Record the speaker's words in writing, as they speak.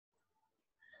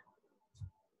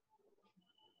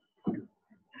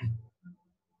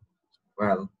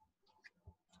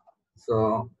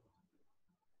So,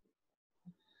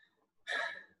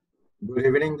 good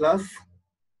evening, class.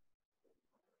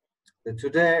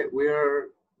 Today we are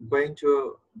going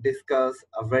to discuss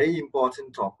a very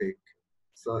important topic.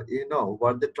 So, you know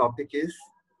what the topic is?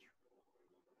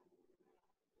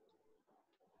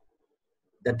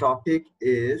 The topic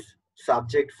is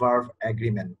subject-verb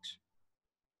agreement.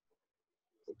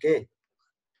 Okay.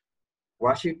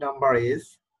 Worksheet number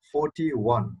is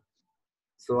 41.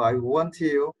 So, I want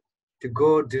you to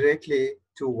go directly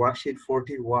to worksheet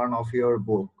 41 of your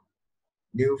book,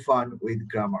 New Fun with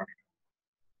Grammar.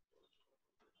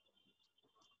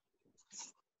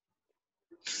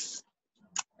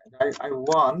 I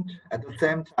want at the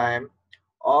same time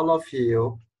all of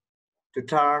you to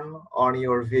turn on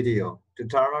your video, to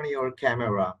turn on your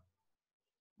camera,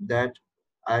 that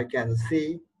I can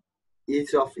see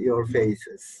each of your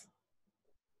faces.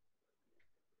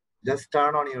 Just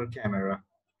turn on your camera.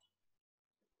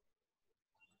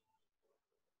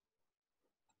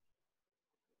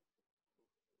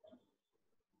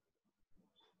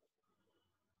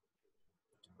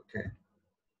 Okay.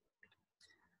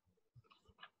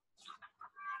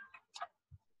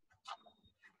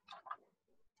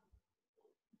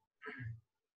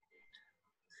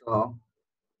 So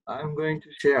I'm going to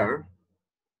share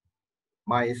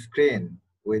my screen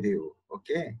with you.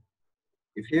 Okay.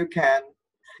 If you can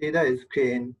see the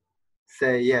screen,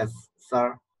 say yes,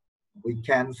 sir. We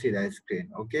can see the screen.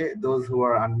 Okay. Those who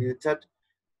are unmuted,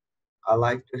 I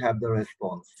like to have the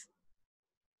response.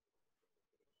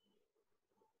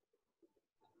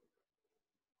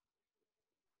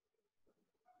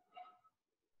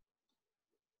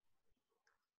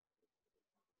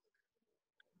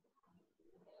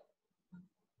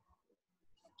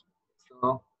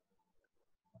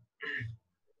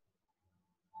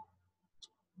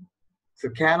 So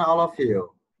can all of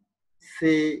you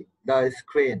see the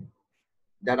screen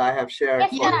that I have shared?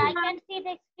 Yes, for sir, you? I can see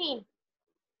the screen.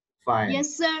 Fine.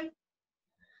 Yes, sir.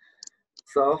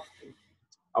 So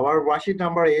our worksheet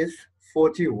number is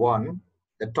 41.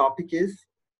 The topic is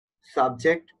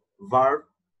subject-verb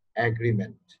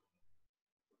agreement.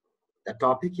 The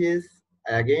topic is,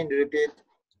 again repeat,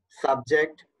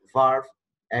 subject-verb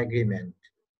agreement.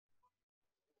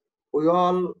 We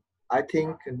all, I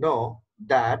think, know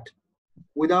that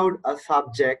without a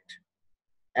subject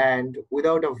and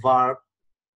without a verb,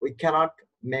 we cannot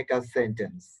make a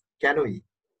sentence, can we?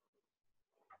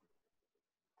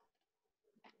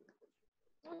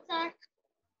 No, sir.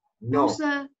 No,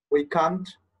 sir. we can't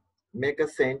make a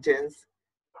sentence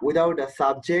without a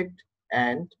subject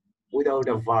and without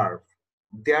a verb.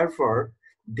 Therefore,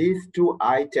 these two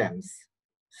items,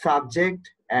 subject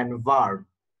and verb,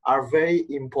 are very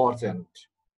important.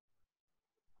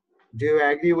 Do you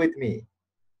agree with me?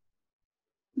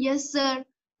 Yes, sir.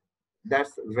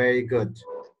 That's very good.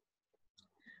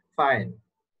 Fine.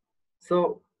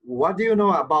 So what do you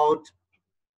know about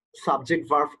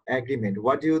subject-verb agreement?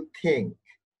 What do you think?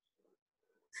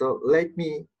 So let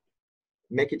me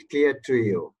make it clear to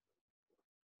you.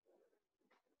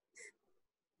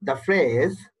 The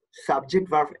phrase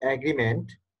subject-verb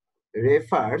agreement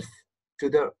refers to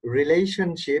the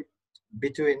relationship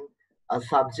between a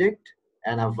subject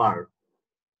and a verb.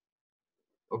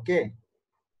 Okay.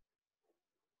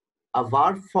 A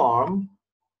verb form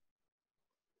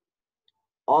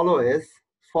always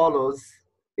follows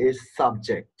its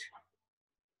subject.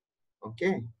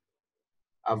 Okay.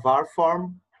 A verb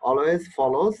form always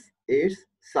follows its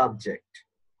subject.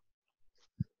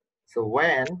 So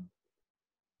when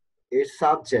the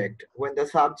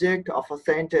subject of a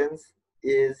sentence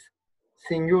is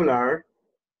singular,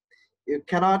 you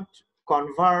cannot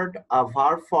convert a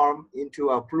verb form into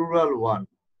a plural one.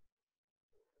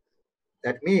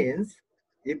 That means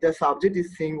if the subject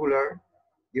is singular,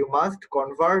 you must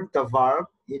convert the verb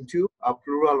into a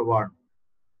plural one,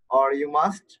 or you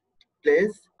must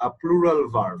place a plural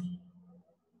verb.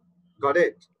 Got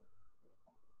it?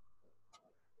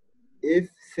 If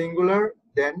singular,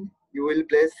 then you will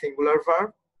place singular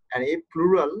verb, and if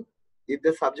plural, if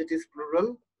the subject is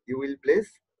plural, you will place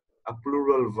a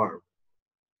plural verb.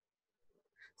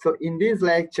 So in this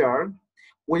lecture,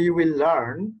 we will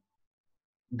learn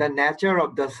the nature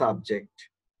of the subject,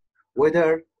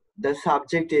 whether the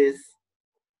subject is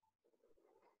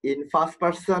in first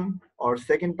person or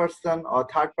second person or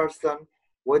third person,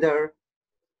 whether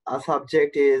a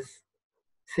subject is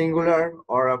singular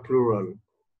or a plural.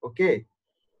 Okay.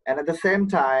 And at the same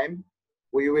time,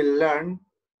 we will learn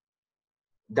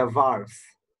the verbs,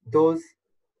 those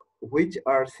which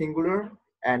are singular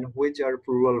and which are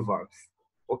plural verbs.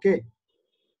 Okay.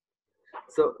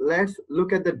 So let's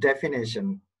look at the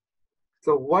definition.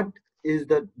 So what is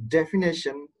the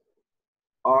definition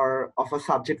or of a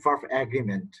subject-verb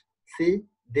agreement. See,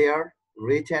 they are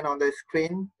written on the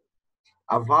screen.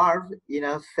 A verb in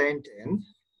a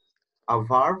sentence,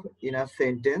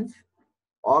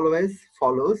 always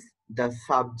follows the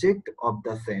subject of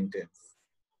the sentence.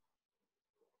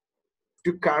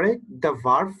 To correct the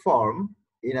verb form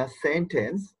in a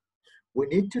sentence, we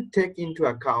need to take into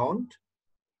account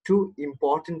two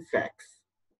important facts.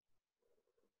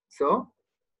 So,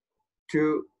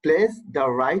 to place the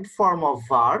right form of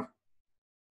verb,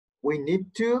 we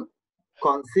need to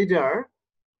consider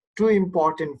two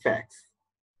important facts.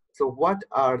 So what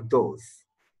are those?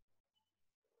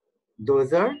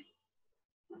 Those are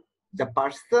the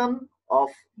person of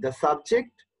the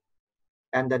subject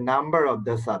and the number of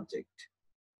the subject.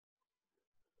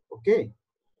 Okay.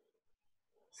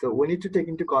 So we need to take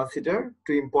into consider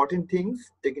two important things,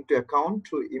 take into account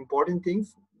two important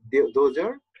things. Those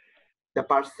are the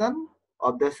person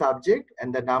of the subject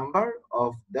and the number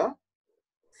of the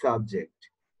subject.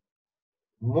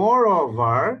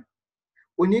 Moreover,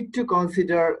 we need to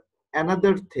consider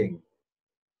another thing.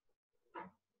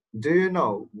 Do you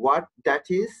know what that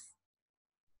is?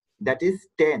 That is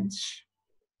tense.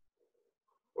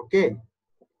 Okay.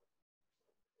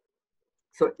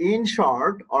 So in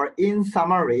short or in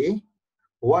summary,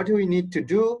 what we need to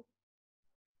do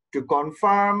to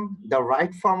confirm the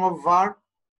right form of verb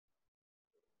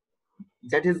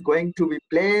that is going to be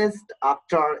placed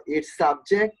after its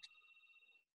subject,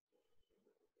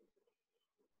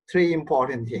 three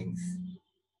important things.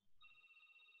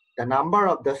 The number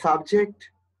of the subject,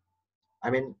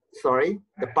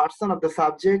 the person of the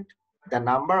subject, the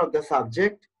number of the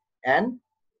subject, and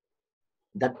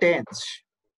the tense.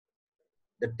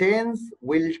 The tense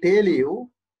will tell you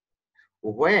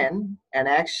when an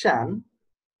action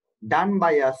done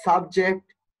by a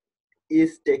subject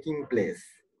is taking place.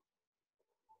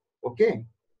 Okay.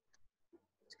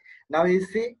 Now you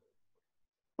see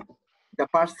the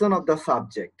person of the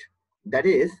subject. That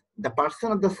is, the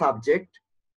person of the subject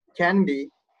can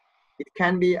be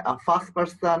a first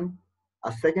person,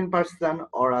 a second person,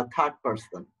 or a third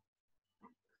person.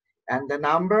 And the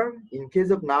number, in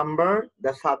case of number,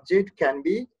 the subject can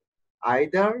be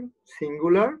either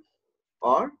singular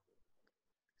or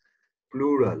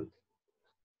plural.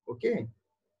 Okay.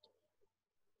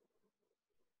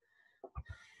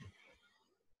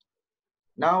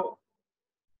 Now,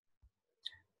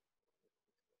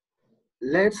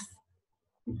 let's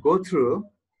go through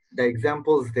the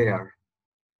examples there.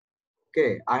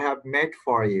 Okay, I have made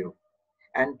for you,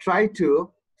 and try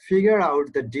to figure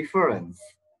out the difference.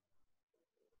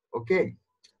 Okay,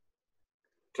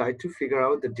 try to figure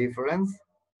out the difference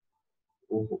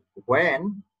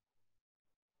when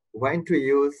to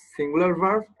use singular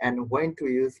verb and when to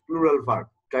use plural verb.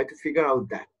 Try to figure out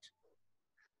that.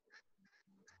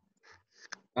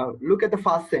 Now look at the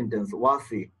first sentence, was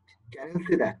it? Can you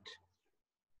see that?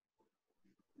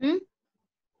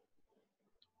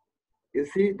 You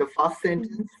see the first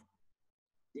sentence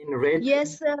in red,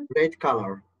 Yes, sir. red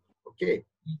color. Okay.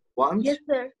 Once, Yes,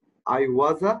 sir. I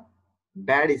was a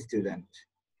bad student.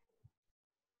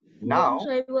 Now, Once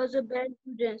I was a bad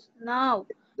student. Now,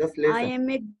 just listen. I am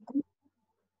a good.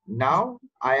 Now,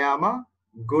 I am a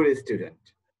good student.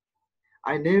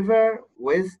 I never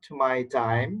waste my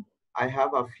time. I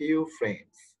have a few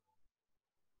friends.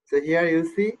 So here you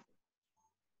see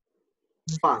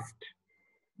first,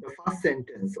 the first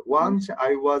sentence. Once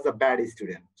I was a bad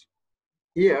student.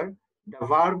 Here, the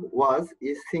verb was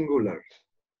is singular.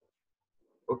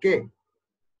 Okay.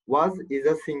 Was is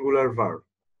a singular verb.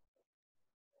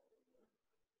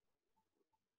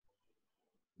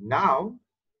 Now,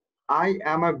 I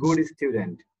am a good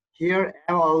student. Here,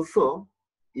 am also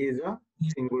is a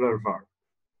singular verb.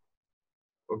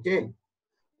 Okay.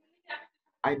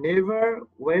 I never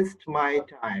waste my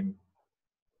time.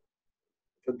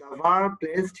 So the verb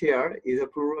placed here is a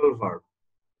plural verb.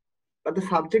 But the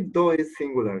subject though is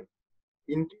singular.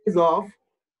 In case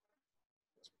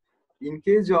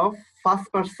of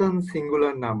first person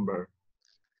singular number,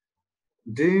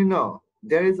 do you know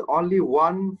there is only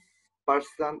one first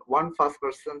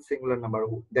person singular number,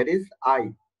 that is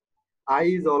I. I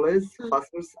is always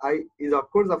first person. I is of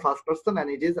course a first person and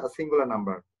it is a singular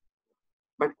number.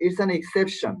 But it's an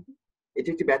exception. এটি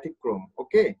একটি ব্যতিক্রম,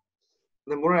 ওকে?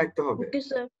 মনে রাখতে হবে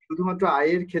শুধুমাত্র I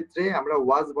এর ক্ষেত্রে আমরা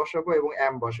ওয়াজ বসাবো এবং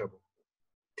এম বসাবো,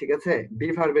 ঠিক আছে? বি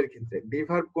ভার্বের ক্ষেত্রে বি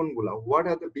ভার্ব কোনগুলা? What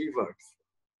are the B verbs?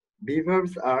 B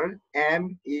verbs are M,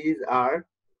 is, R,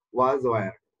 was,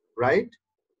 wire, right?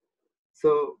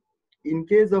 So in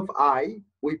case of I,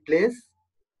 we place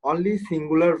only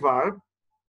singular verb,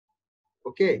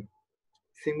 okay?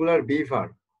 Singular be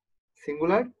verb.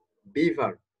 singular be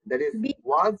verb, that is Be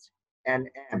was and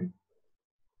am.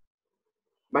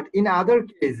 But in other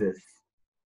cases,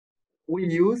 we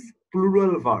use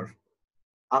plural verb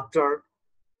after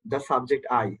the subject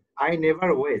I. I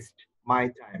never waste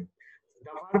my time.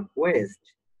 The verb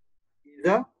waste is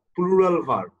a plural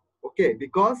verb, okay,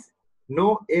 because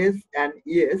no s and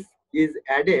es is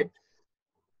added,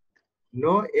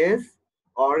 no s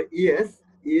or es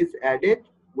is added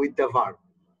with the verb,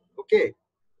 okay.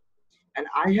 And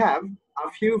I have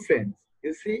a few friends.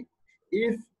 You see,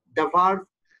 if the verb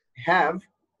have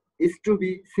is to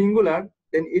be singular,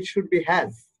 then it should be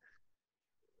has.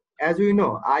 As we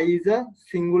know, I is a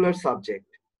singular subject.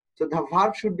 So the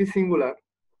verb should be singular.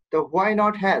 So why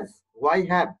not has? Why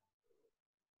have?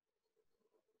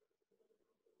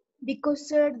 because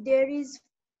sir,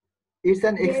 It's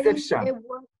an there is exception. a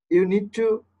word. You need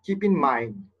to keep in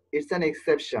mind, it's an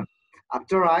exception.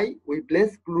 After I, we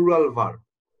place plural verb.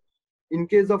 In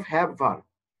case of have verb,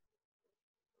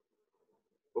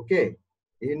 okay.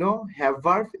 You know, have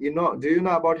verb, you know, do you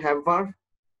know about have verb?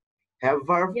 Have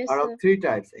verb Yes, are of sir. three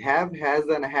types: have, has,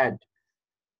 and had.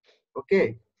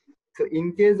 Okay. So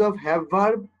in case of have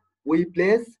verb, we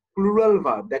place plural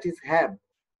verb, that is have,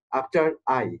 after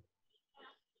I.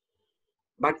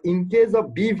 But in case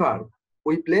of be verb,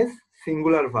 we place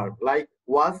singular verb like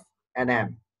was and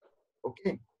am.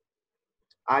 Okay.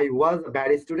 I was a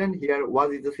bad student. Here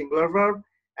was is a singular verb.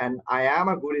 And I am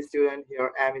a good student.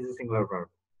 Here am is a singular verb.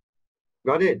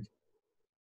 Got it?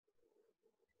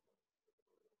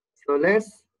 So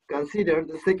let's consider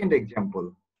the second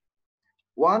example.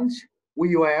 Once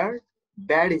we were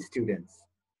bad students.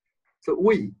 So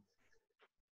we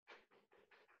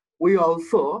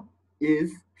also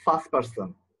is first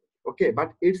person. Okay,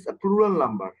 but it's a plural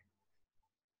number.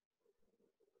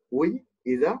 We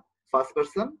is a first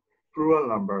person plural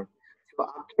number. So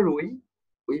after we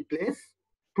place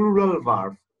plural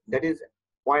verb, that is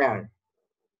were.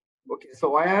 Okay,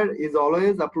 so were is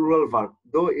always a plural verb,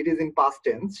 though it is in past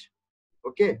tense.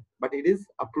 Okay, but it is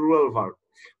a plural verb.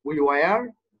 We were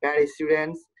bad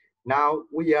students. Now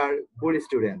we are good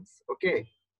students. Okay,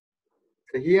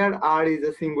 so here are is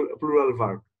a single plural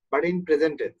verb, but in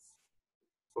present tense.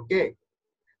 Okay,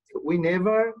 so we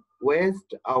never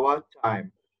waste our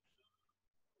time.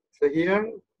 So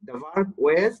here the verb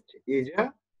waste is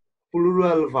a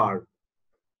plural verb,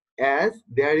 as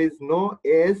there is no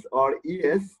s or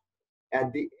es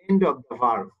at the end of the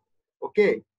verb.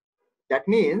 Okay, that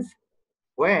means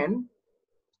when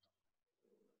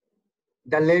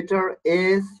the letter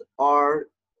s or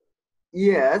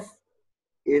es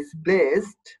is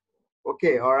placed,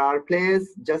 okay, or are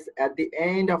placed just at the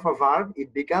end of a verb,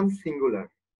 it becomes singular.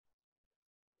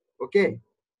 Okay,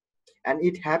 and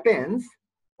it happens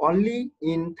only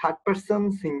in third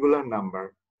person singular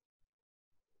number.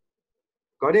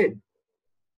 Got it?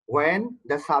 When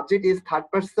the subject is third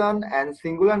person and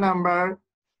singular number,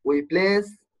 we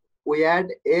add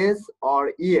s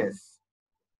or es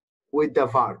with the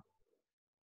verb.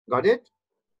 Got it?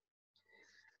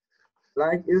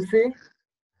 Like you see,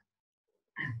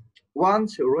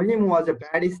 once Rohim was a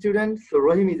bad student, so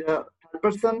Rohim is a third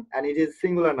person and it is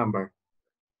singular number.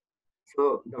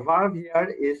 So the verb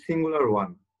here is singular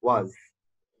one, was.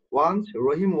 Once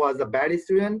Rohim was a bad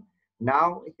student,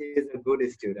 now he is a good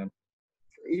student.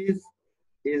 So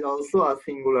is also a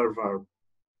singular verb.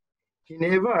 He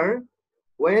never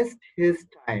wastes his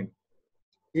time.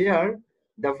 Here,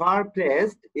 the verb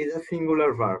placed is a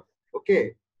singular verb.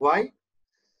 Okay, why?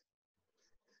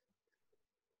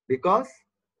 Because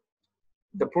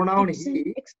the pronoun It's an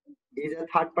he is a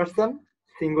third person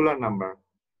singular number.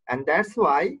 And that's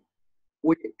why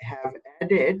we have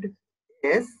added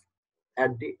s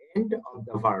at the end of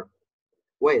the verb,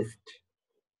 waste.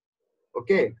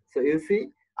 Okay, so you see,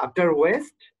 after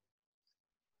waste,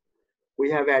 we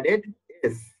have added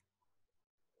s.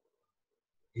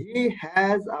 He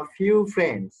has a few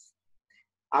friends.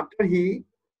 After he,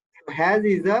 has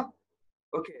is a,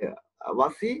 okay,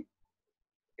 Wasi,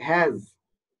 has.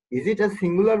 Is it a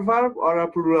singular verb or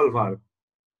a plural verb?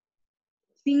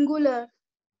 singular.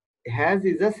 Has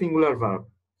is a singular verb.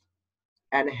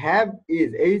 And have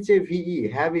is, H-A-V-E,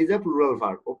 have is a plural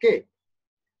verb. Okay.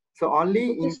 So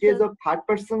only in Yes, case sir. of third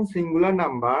person singular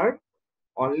number,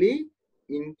 only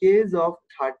in case of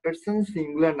third person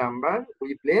singular number,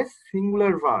 we place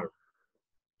singular verb.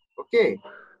 Okay.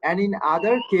 And in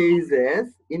other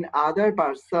cases, in other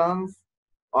persons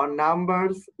or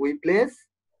numbers, we place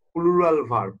plural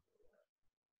verb.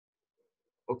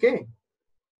 Okay.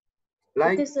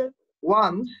 Like Okay, sir.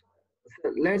 once,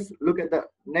 so let's look at the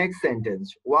next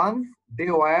sentence. Once they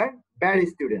were bad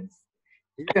students.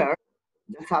 Here,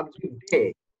 the subject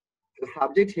they. The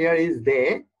subject here is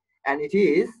they, and it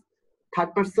is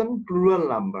third person plural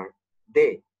number.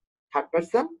 They, third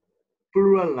person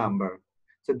plural number.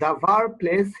 So the verb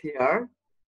placed here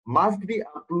must be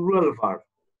a plural verb.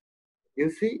 You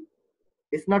see,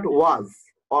 it's not was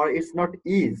or it's not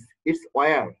is, it's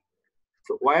were.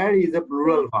 So were is a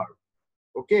plural verb.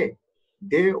 Okay,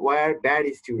 they were bad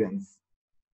students.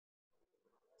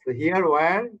 So here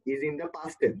were is in the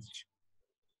past tense.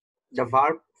 The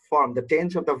verb form, the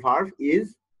tense of the verb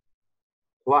is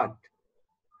what?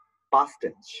 Past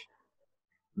tense.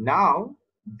 Now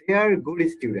they are good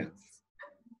students.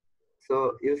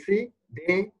 So you see,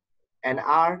 they and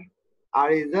are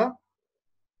is a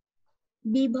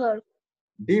Be verb.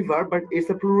 be verb, but it's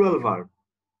a plural verb,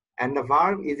 and the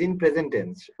verb is in present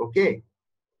tense. Okay.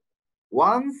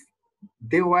 Once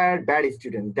they were bad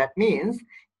students. That means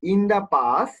in the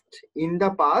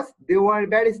past they were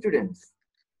bad students.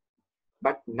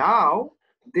 But now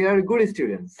they are good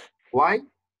students. Why?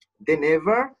 They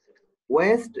never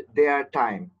waste their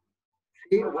time.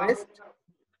 See,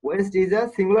 waste is a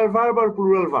singular verb or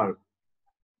plural verb?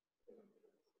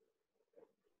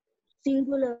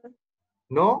 Singular.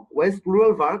 No, waste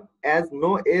plural verb, as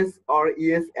no s or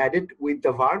es added with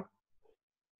the verb.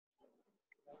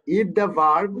 If the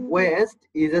verb waste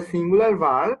is a singular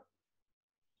verb,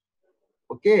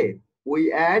 okay,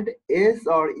 we add s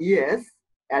or es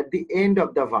at the end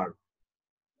of the verb.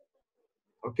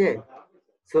 Okay,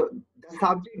 so the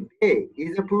subject they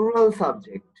is a plural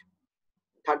subject,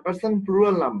 third person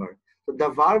plural number. So the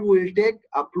verb will take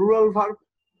a plural verb.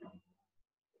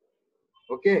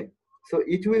 Okay, so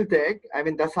it will take, I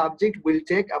mean, the subject will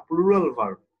take a plural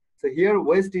verb. So here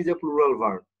waste is a plural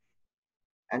verb.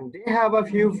 And they have a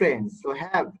few friends. So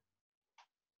have,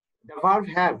 the verb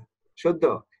have,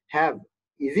 Shuddha, have,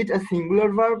 is it a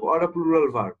singular verb or a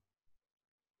plural verb?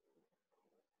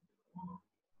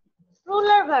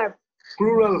 Plural verb.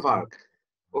 Plural verb.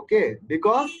 Okay,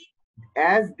 because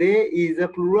as they is a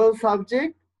plural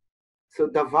subject, so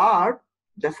the verb,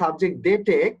 the subject they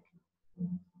take,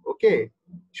 okay,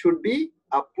 should be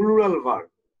a plural verb.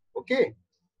 Okay,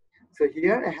 so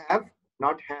here have,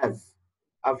 not has,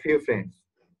 a few friends.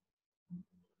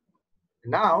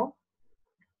 Now,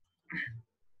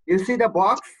 you see the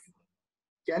box?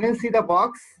 Can you see the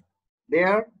box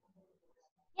there?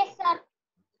 Yes, sir.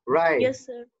 Right. Yes,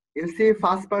 sir. You see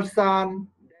first person,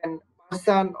 then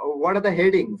person. What are the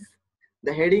headings?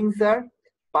 The headings are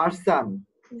person,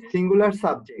 singular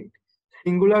subject,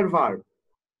 singular verb.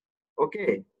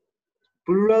 Okay,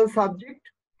 plural subject,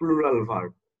 plural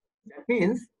verb. That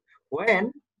means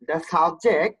when the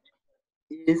subject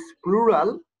is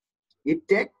plural, it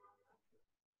takes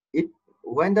it.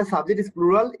 When the subject is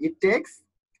plural, it takes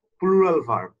plural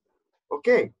verb.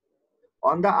 Okay.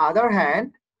 On the other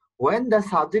hand, when the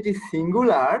subject is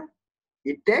singular,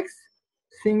 it takes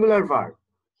singular verb.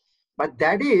 But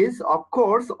that is, of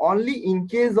course, only in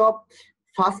case of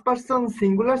first person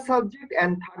singular subject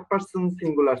and third person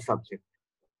singular subject.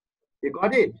 You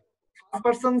got it? First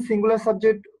person singular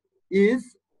subject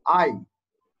is I.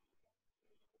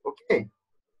 Okay.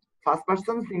 First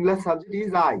person singular subject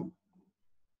is I.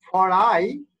 For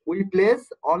I, we place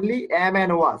only am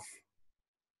and was.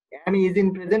 Am is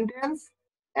in present tense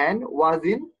and was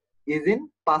is in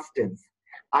past tense.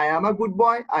 I am a good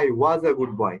boy, I was a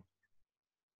good boy.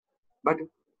 But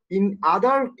in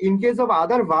case of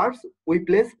other verbs, we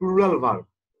place plural verb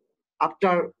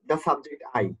after the subject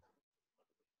I.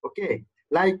 Okay,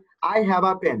 like I have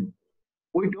a pen.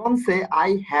 We don't say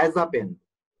I has a pen.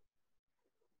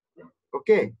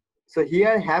 Okay, so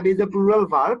here have is a plural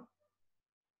verb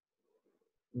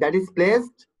that is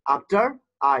placed after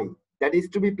I. That is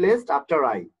to be placed after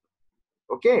I.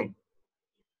 Okay.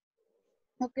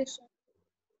 Okay, sir.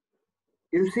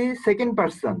 You see second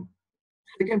person.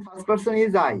 First person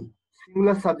is I.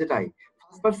 Singular subject I.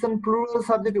 First person plural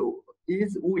subject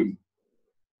is we.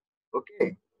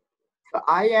 Okay. So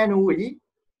I and we,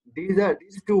 these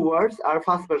two words are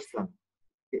first person.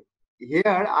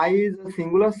 Here I is a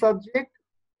singular subject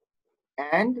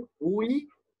and we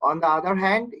on the other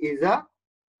hand is a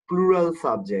plural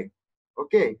subject.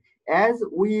 Okay. As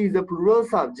we is a plural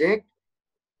subject,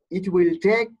 it will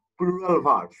take plural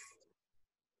verbs.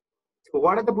 So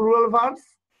what are the plural verbs?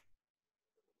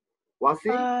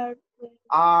 Wasi?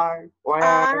 Are, where,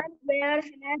 have,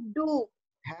 do.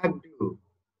 have, do.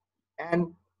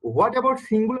 And what about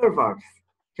singular verbs?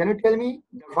 Can you tell me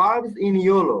the verbs in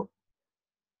YOLO?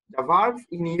 The verbs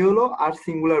in YOLO are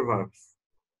singular verbs.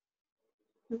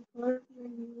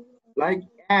 Like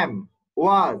am,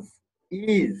 was,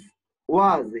 is,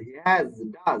 was, has,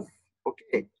 does.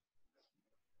 Okay.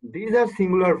 These are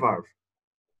singular verbs.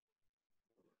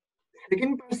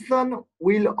 second person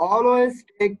will always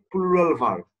take plural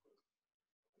verb.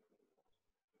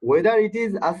 Whether it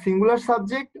is a singular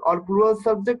subject or plural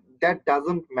subject, that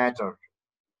doesn't matter.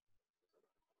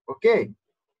 Okay.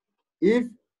 If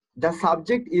the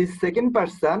subject is second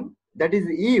person, that is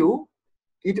you,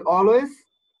 it always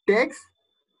takes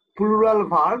plural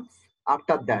verbs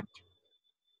after that.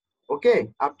 Okay,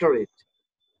 after it.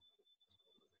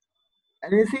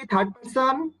 And you see third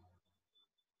person.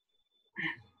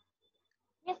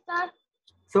 Yes, sir.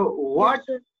 So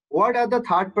what are the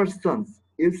third persons?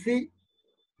 You see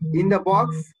in the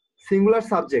box, singular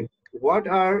subject. What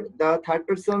are the third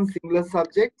person singular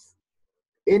subjects?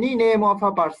 Any name of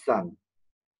a person,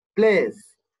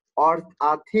 place, or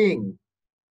a thing.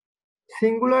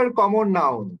 Singular common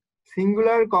noun.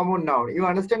 Singular common noun. You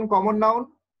understand common noun?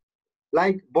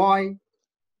 Like boy,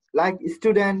 like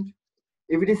student.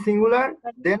 If it is singular,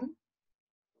 then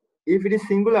if it is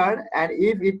singular and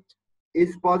if it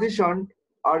is positioned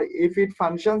or if it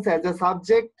functions as a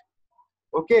subject,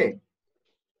 okay,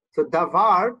 so the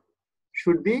verb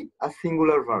should be a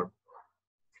singular verb.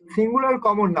 Singular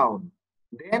common noun.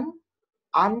 Then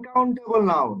uncountable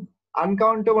noun.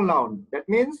 Uncountable noun. That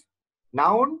means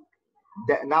nouns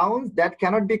that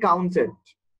cannot be counted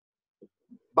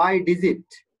by digit.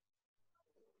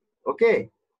 Okay,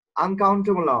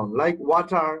 uncountable noun like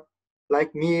water,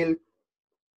 like milk,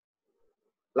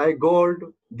 like gold.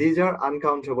 These are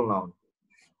uncountable noun.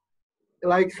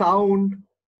 Like sound.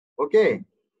 Okay.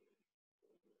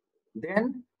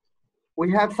 Then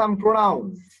we have some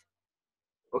pronouns.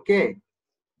 Okay,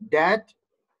 that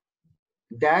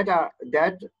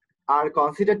are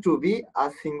considered to be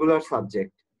a singular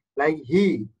subject, like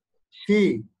he,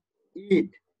 she, it,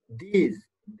 these,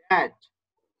 that.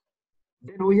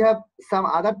 Then we have some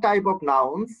other type of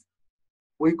nouns.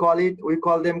 We call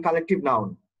them collective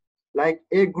noun, like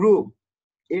a group,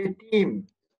 a team,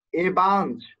 a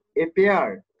bunch, a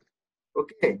pair.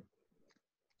 Okay.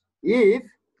 If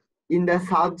in the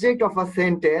subject of a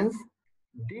sentence,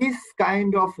 these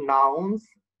kind of nouns,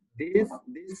 these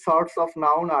sorts of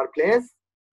noun are placed,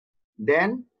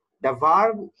 then the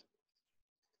verb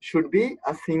should be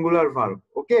a singular verb.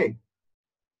 Okay.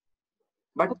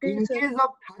 But Okay, in sir. case of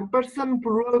third person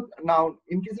plural noun,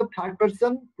 in case of third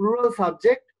person plural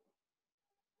subject,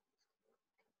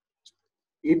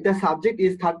 if the subject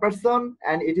is third person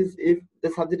and if the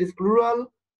subject is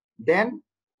plural, then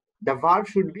the verb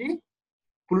should be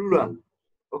plural.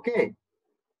 Okay.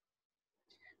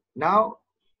 Now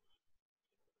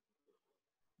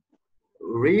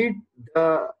read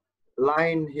the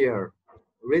line here.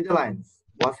 Read the lines.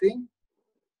 Wasi?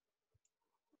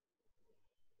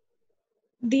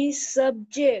 The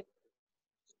subject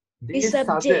This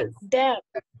suggests.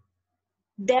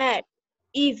 that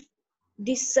if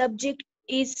the subject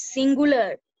is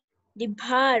singular, the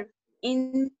verb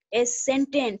in a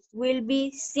sentence will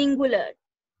be singular.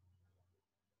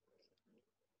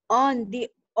 On the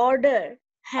other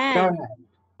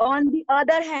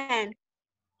hand,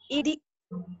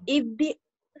 if the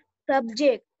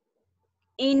subject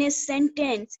in a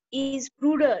sentence is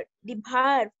plural, the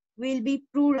verb will be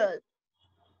plural.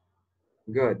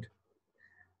 Good.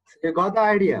 So you got the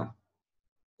idea.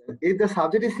 If the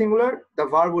subject is singular, the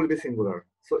verb will be singular.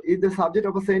 So if the subject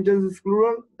of a sentence is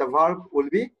plural, the verb will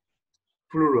be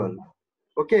plural.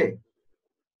 Okay.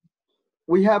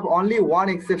 We have only one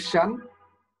exception,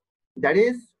 that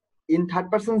is in third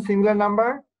person singular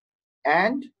number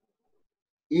and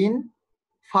in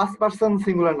first person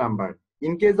singular number.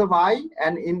 In case of I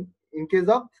and in case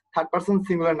of third person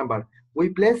singular number, we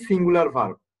place singular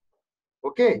verb.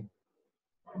 Okay.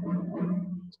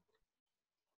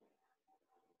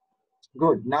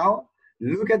 Good. Now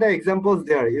look at the examples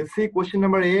there. You see question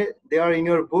number A, they are in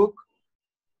your book.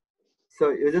 So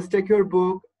you just take your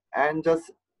book and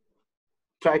just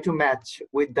try to match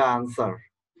with the answer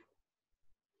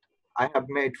I have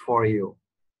made for you.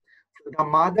 So the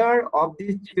mother of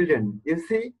these children, you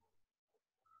see,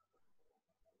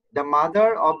 the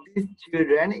mother of these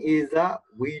children is a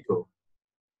widow.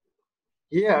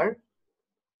 Here,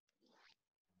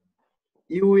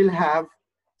 you will have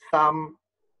some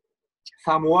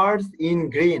words in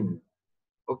green,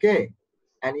 okay,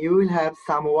 and you will have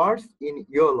some words in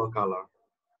yellow color,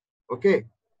 okay.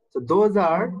 So those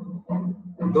are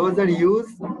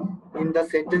used in the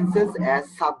sentences as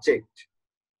subject,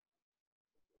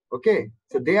 okay.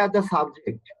 So they are the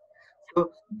subject.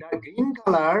 So the green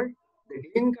color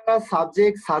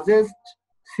subject suggests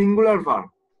singular verb.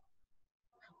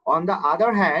 On the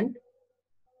other hand,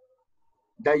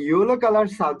 the yellow color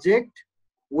subject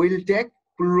will take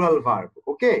plural verb.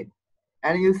 Okay.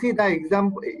 And you see the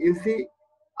example, you see,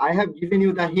 I have given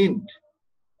you the hint.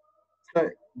 So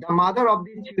the mother of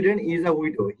these children is a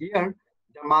widow. Here,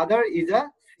 the mother is a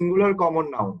singular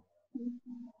common noun.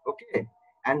 Okay,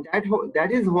 and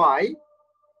that is why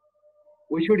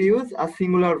we should use a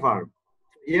singular verb.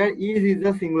 Here, is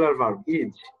a singular verb.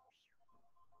 Is.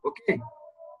 Okay.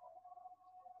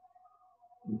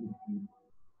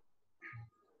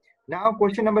 Now,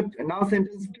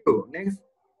 sentence 2. Next,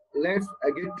 let's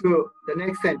get to the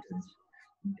next sentence.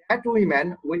 That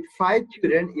woman with 5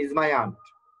 children is my aunt.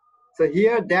 So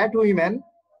here, that woman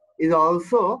is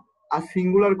also a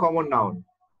singular common noun.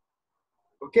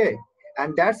 Okay,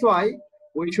 and that's why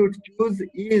we should choose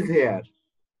is here,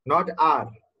 not are.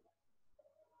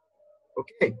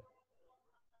 Okay,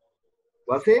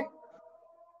 was it?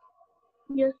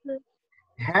 Yes, sir.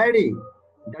 Harry,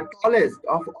 the tallest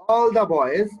of all the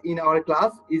boys in our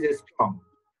class, is strong.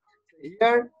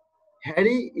 Here,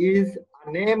 Harry is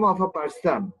a name of a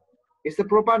person. It's a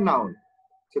proper noun.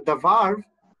 So the verb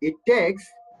it takes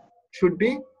should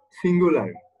be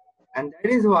singular. And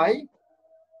that is why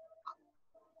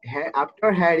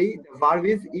after Harry, the verb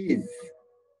is.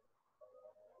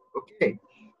 Okay.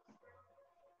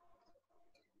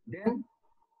 Then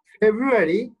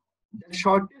February, the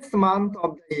shortest month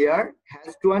of the year,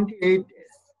 has 28 days.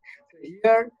 So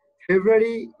here,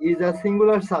 February is a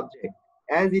singular subject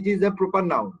as it is a proper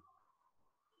noun.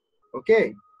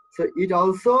 Okay, so it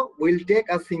also will take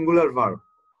a singular verb.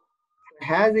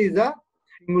 Has is a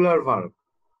singular verb.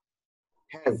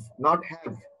 Has, not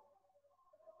have.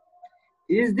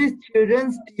 Is this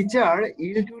children's teacher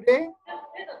ill today?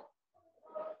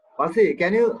 Vasi,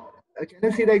 can you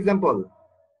see the example?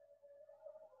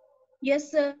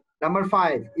 Yes, sir. Number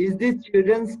 5. Is this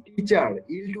children's teacher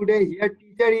ill today? Here,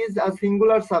 teacher is a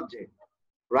singular subject,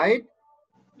 right?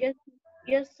 Yes,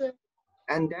 yes, sir.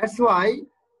 And that's why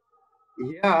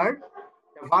here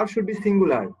the verb should be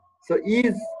singular. So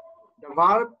is, the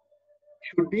verb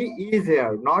should be is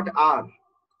here, not are.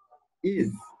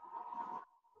 Is.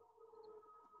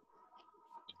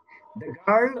 The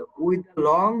girl with the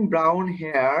long brown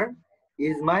hair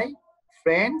is my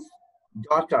friend's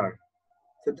daughter.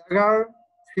 So the girl,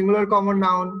 singular common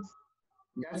noun.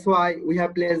 That's why we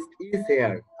have placed is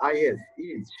here.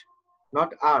 Is,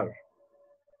 not are.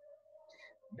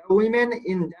 The women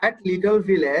in that little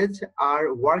village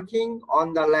are working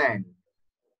on the land.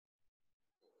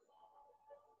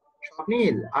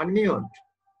 Swapnil, unmute.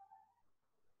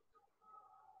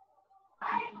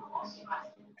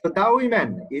 So the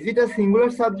women, is it a singular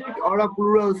subject or a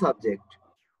plural subject?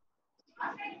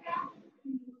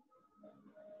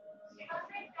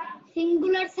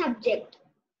 Singular subject.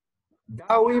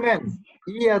 The women,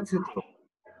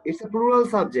 it's a plural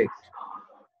subject.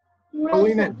 The Plural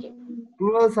women, subject.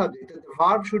 plural subject. The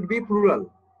verb should be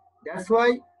plural. That's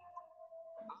why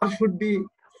are should be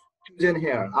chosen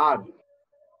here. Are.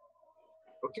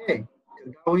 Okay.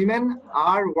 The women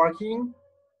are working.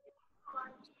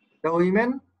 The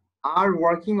women are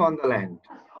working on the land.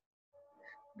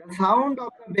 The sound of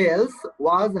the bells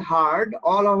was heard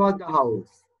all over the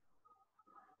house.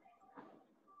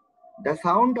 The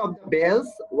sound of the bells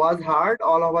was heard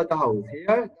all over the house.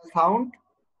 Here, the sound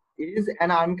is an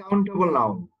uncountable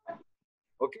noun.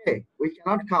 Okay, we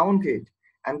cannot count it.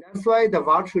 And that's why the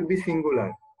verb should be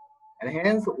singular. And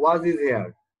hence, was is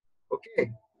here.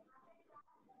 Okay.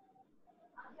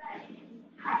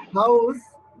 House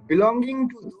belonging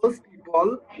to those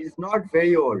people is not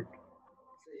very old.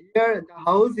 So here, the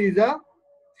house is a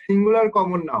singular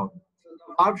common noun. So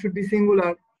the verb should be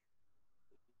singular.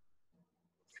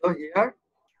 So here,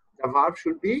 the verb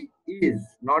should be is,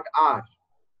 not are.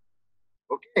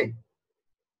 Okay.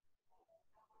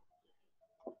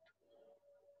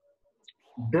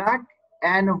 Black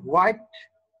and white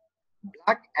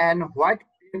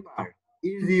paper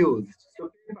is used. So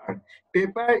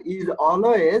paper is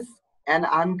always an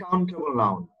uncountable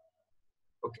noun.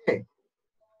 Okay.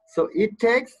 So it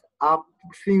takes a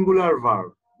singular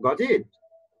verb. Got it?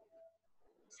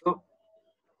 So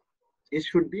it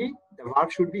should be, the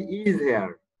verb should be is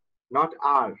here, not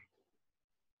are.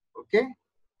 Okay.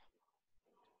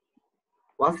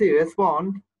 Wasi,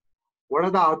 respond. What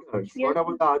are the others? Yes. What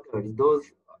about the others? Those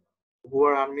who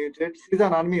are unmuted?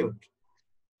 Susan, unmute.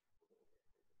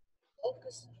 Okay,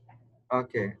 sir.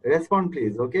 Okay. Respond,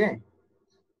 please. Okay.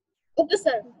 Okay,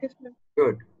 sir.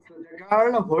 Good. So the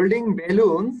girl holding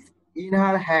balloons in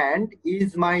her hand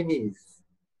is my niece.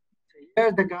 So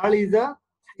here the girl is a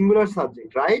singular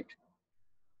subject, right?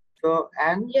 So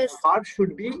and Yes. the verb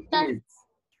should be is,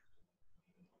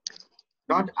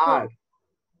 not are.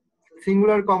 So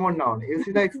singular common noun. You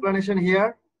see the explanation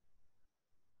here?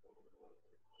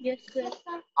 Yes, sir.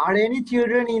 Are any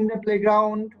children in the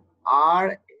playground?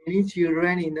 Are any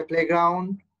children in the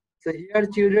playground? So here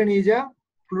children is a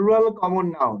plural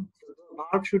common noun. So the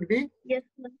verb should be Yes,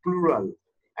 sir. plural.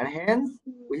 And hence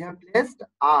we have placed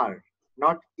are,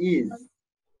 not is.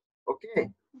 Okay.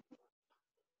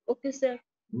 Okay, sir.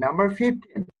 Number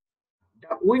 15.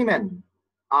 The women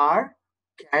are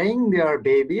carrying their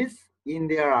babies in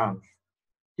their arms.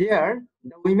 Here,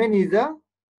 the women is a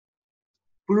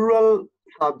plural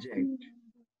subject.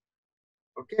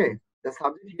 Okay, the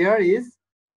subject here is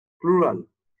plural,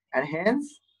 and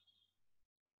hence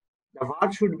the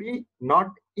verb should be not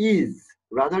is,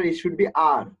 rather it should be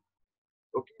are.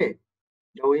 Okay,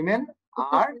 the women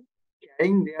are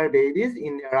carrying their babies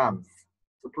in their arms.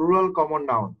 So plural common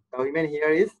noun. The women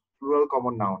here is plural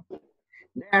common noun.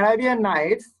 The Arabian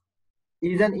Nights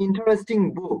is an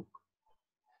interesting book.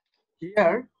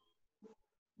 Here,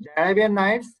 the Arabian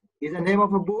Nights is the name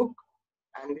of a book,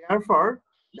 and therefore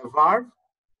the verb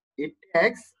it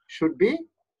takes should be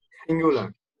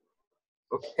singular.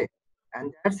 Okay,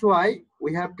 and that's why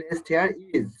we have placed here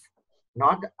is,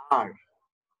 not are.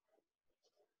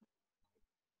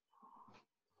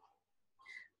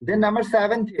 Then number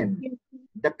 17,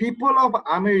 the people of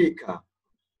America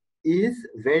is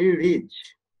very rich.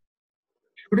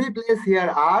 Should we place here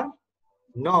are?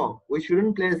 No, we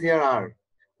shouldn't place here are.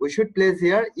 We should place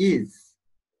here is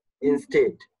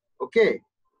instead. Okay,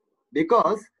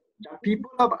 because the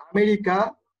people of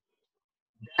America,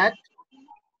 that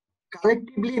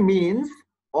collectively means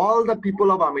all the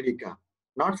people of America,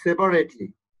 not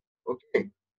separately. Okay,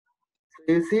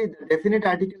 so you see the definite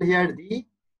article here, the.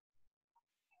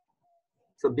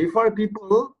 So before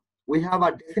people, we have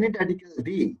a definite article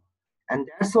the, and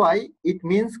that's why it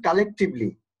means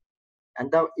collectively.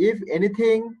 And if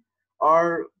anything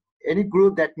or any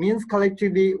group that means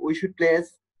collectively, we should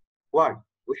place what?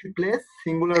 We should place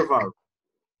singular verb.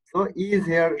 So is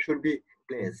here should be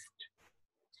placed.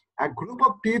 A group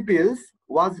of pupils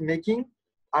was making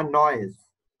a noise.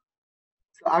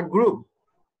 So a group,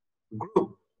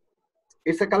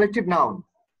 it's a collective noun.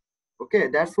 Okay,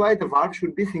 that's why the verb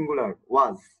should be singular,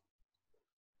 was.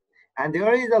 And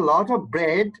there is a lot of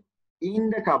bread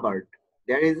in the cupboard.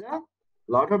 There is a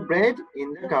lot of bread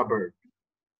in the cupboard.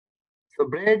 So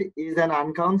bread is an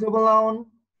uncountable noun.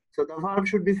 So the verb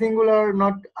should be singular,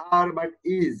 not are, but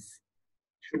is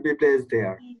should be placed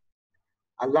there.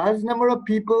 A large number of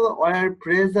people were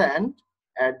present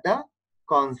at the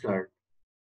concert.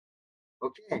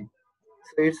 Okay,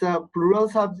 so it's a plural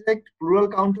subject, plural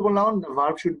countable noun. The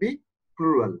verb should be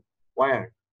plural.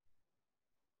 Where?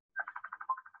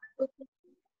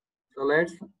 So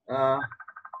let's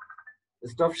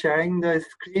stop sharing the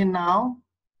screen now.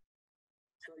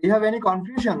 So you have any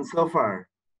confusion so far?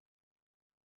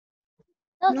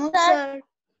 No, sir.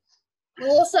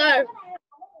 No, sir.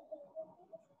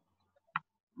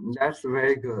 That's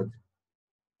very good.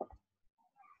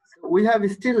 So we have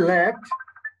still left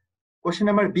question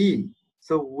number B.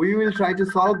 So we will try to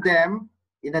solve them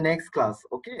in the next class.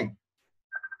 Okay.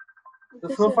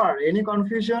 So far, any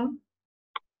confusion?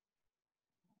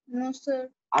 No, sir.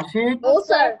 Ashik? No,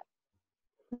 sir.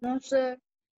 No, sir.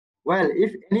 Well,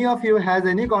 if any of you has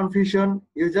any confusion,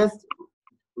 you just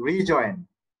rejoin.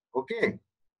 Okay.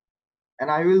 And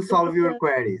I will solve your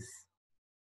queries.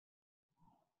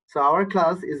 So our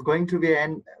class is going to be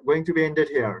ended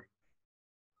here.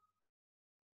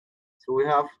 So we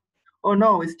have, oh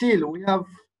no, still we have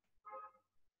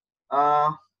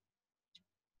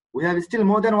still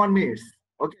more than 1 minute.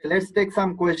 Okay, let's take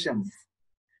some questions.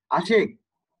 Ashik,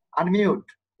 unmute.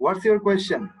 What's your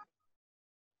question?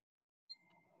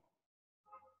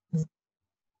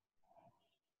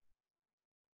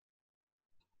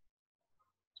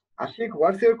 Ashik,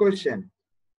 what's your question?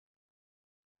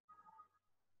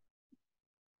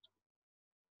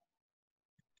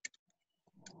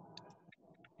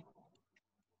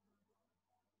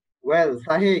 Well,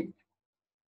 Sahik.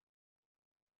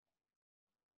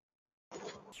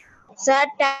 Sir,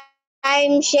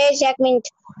 time শেষ 1 minute.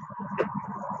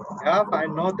 Yeah, I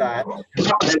know that.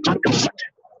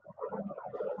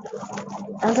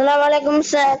 আসসালামু আলাইকুম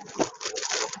sir.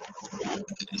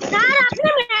 Sir আপনি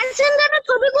মেসেঞ্জারে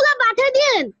ছবিগুলো পাঠিয়ে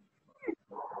দিন।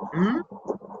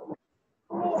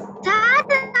 Sir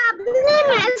আপনি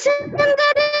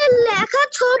মেসেঞ্জারে লেখা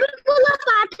ছবিগুলো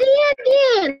পাঠিয়ে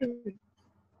দিন।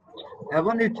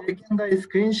 Haven't you taken the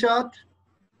screenshot?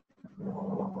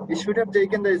 You should have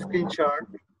taken the screenshot.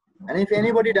 And if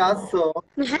anybody does so,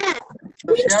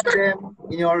 so share them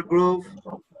in your group.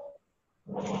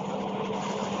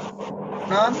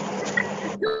 None?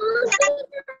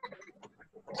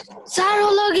 Sir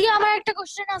হলো গিয়ে আমার একটা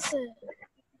কোশ্চেন আছে,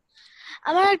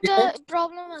 আমার একটা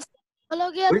প্রবলেম আছে। হলো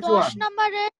গিয়ে Which 10 one?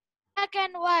 নম্বরে ব্ল্যাক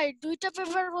এন্ড হোয়াইট দুইটা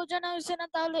পেপার বোঝানো হয়েছে না,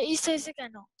 তাহলে ইস হয়েছে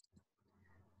কেন?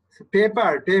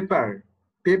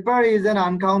 Paper is an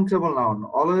uncountable noun.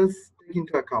 Always take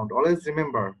into account. Always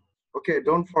remember. Okay,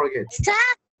 don't forget.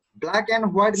 Sir Black and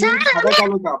white means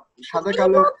সাদা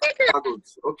কালো কাগজ।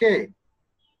 Okay,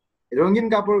 রঙিন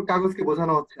কাগজকে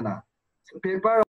বোঝানো হচ্ছে না। পেপার